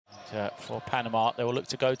For Panama, they will look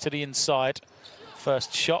to go to the inside.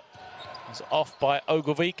 First shot is off by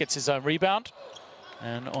Ogilvy, gets his own rebound.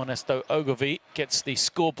 And Ernesto Ogilvy gets the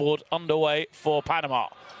scoreboard underway for Panama.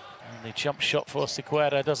 And the jump shot for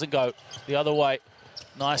Sequeira doesn't go the other way.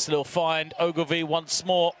 Nice little find. Ogilvy once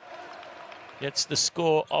more gets the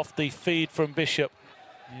score off the feed from Bishop.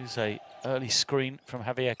 Here's a early screen from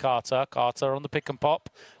Javier Carter. Carter on the pick and pop.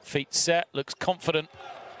 Feet set, looks confident.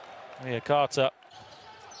 Javier Carter.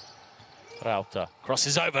 Peralta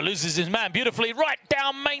crosses over, loses his man beautifully right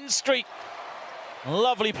down Main Street.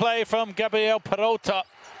 Lovely play from Gabriel Peralta.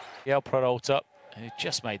 Gabriel Peralta, who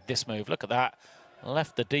just made this move. Look at that.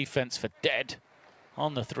 Left the defense for dead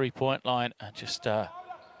on the three-point line and just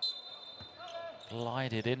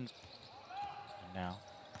glided in. And now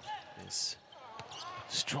this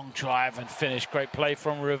strong drive and finish. Great play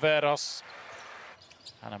from Riveros.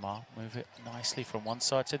 Panama move it nicely from one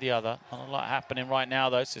side to the other. Not a lot happening right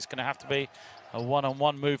now, though, so it's going to have to be a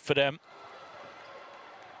one-on-one move for them.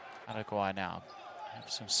 Paraguay now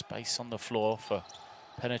have some space on the floor for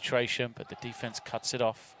penetration, but the defense cuts it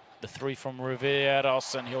off. The three from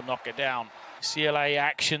Riveros, and he'll knock it down. CLA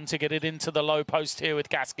action to get it into the low post here with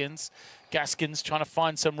Gaskins. Gaskins trying to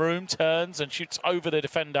find some room, turns and shoots over the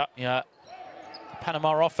defender. Yeah,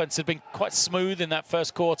 Panama offense had been quite smooth in that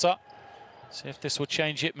first quarter. See if this will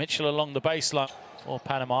change it. Mitchell along the baseline for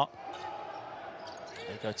Panama.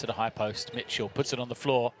 They go to the high post. Mitchell puts it on the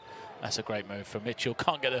floor. That's a great move from Mitchell.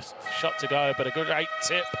 Can't get a shot to go, but a great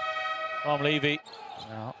tip from Levy.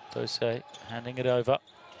 Now, Dose handing it over.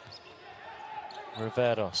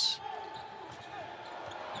 Riveros.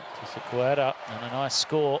 To Sequeira, and a nice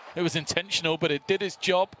score. It was intentional, but it did its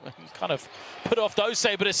job. Kind of put off Dose,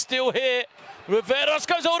 but it's still here. Riveros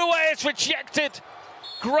goes all the way. It's rejected.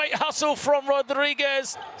 Great hustle from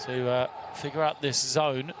Rodriguez to figure out this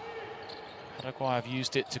zone. Paraguay have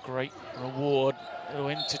used it to great reward. Little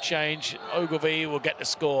interchange. Ogilvy will get the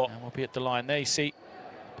score. And we'll be at the line. There you see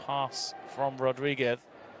pass from Rodriguez.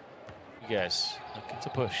 Rodriguez looking to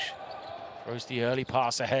push. Throws the early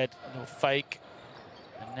pass ahead. A little fake.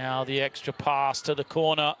 And now the extra pass to the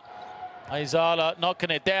corner. Aizala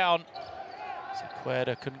knocking it down.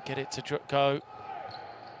 Sequeira couldn't get it to go.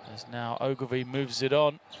 As now Ogilvy moves it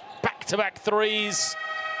on. Back-to-back threes.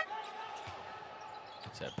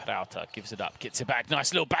 So Peralta gives it up, gets it back.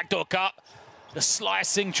 Nice little backdoor cut. The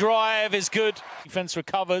slicing drive is good. Defense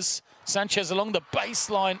recovers. Sanchez along the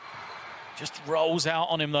baseline. Just rolls out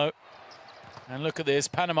on him, though. And look at this.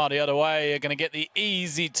 Panama the other way are going to get the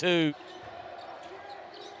easy two.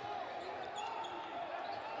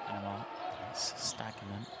 Panama is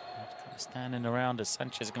stagnant. Standing around as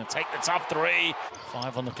Sanchez is going to take the tough three.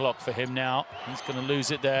 5 on the clock for him now. He's going to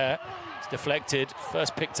lose it there. It's deflected.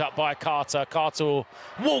 First picked up by Carter. Carter will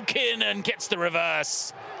walk in and gets the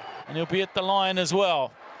reverse. And he'll be at the line as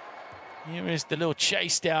well. Here is the little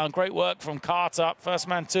chase down. Great work from Carter. First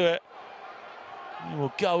man to it. He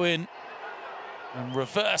will go in and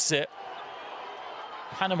reverse it.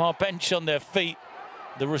 Panama bench on their feet.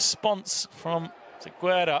 The response from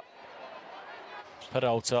Sequeira.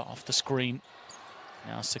 Peralta off the screen.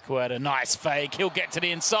 Now Sequeira, nice fake. He'll get to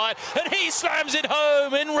the inside, and he slams it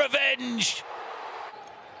home in revenge.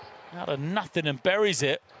 Out of nothing and buries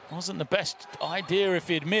it. Wasn't the best idea if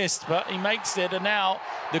he'd missed, but he makes it, and now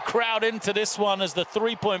the crowd into this one as the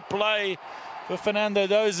three-point play for Fernando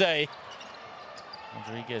Dose.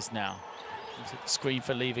 Rodriguez now. Screen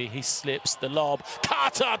for Levy. He slips the lob.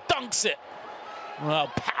 Carter dunks it. Well,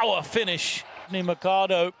 power finish.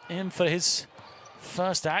 Mercado in for his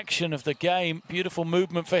first action of the game. Beautiful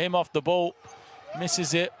movement for him off the ball.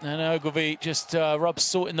 Misses it, and Ogilvy just rubs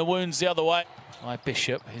salt in the wounds the other way. By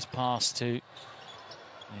Bishop, his pass to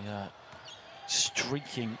the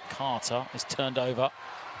streaking Carter is turned over.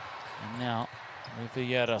 And now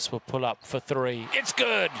Riveros will pull up for three. It's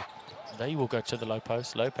good! They will go to the low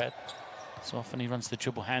post. Lopez. So often he runs the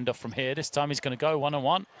dribble handoff from here. This time he's going to go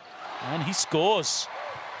one-on-one. And he scores.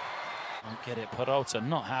 Don't get it. Peralta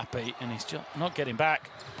not happy, and he's just not getting back.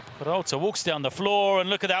 Peralta walks down the floor, and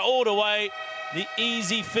look at that all the way. The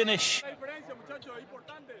easy finish.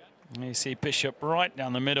 And you see Bishop right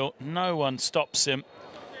down the middle. No one stops him.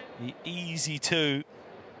 The easy two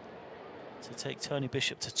to take Tony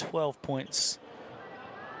Bishop to 12 points.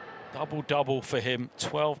 Double-double for him.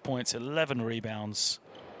 12 points, 11 rebounds.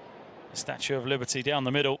 The Statue of Liberty down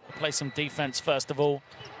the middle. Play some defense first of all.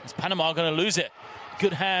 Is Panama going to lose it?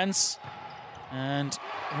 Good hands. And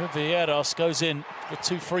Riveros goes in for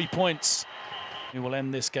 2 free points. He will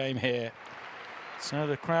end this game here. So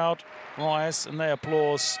the crowd rise and they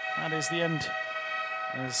applaud. That is the end.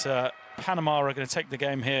 As Panama are going to take the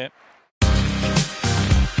game here.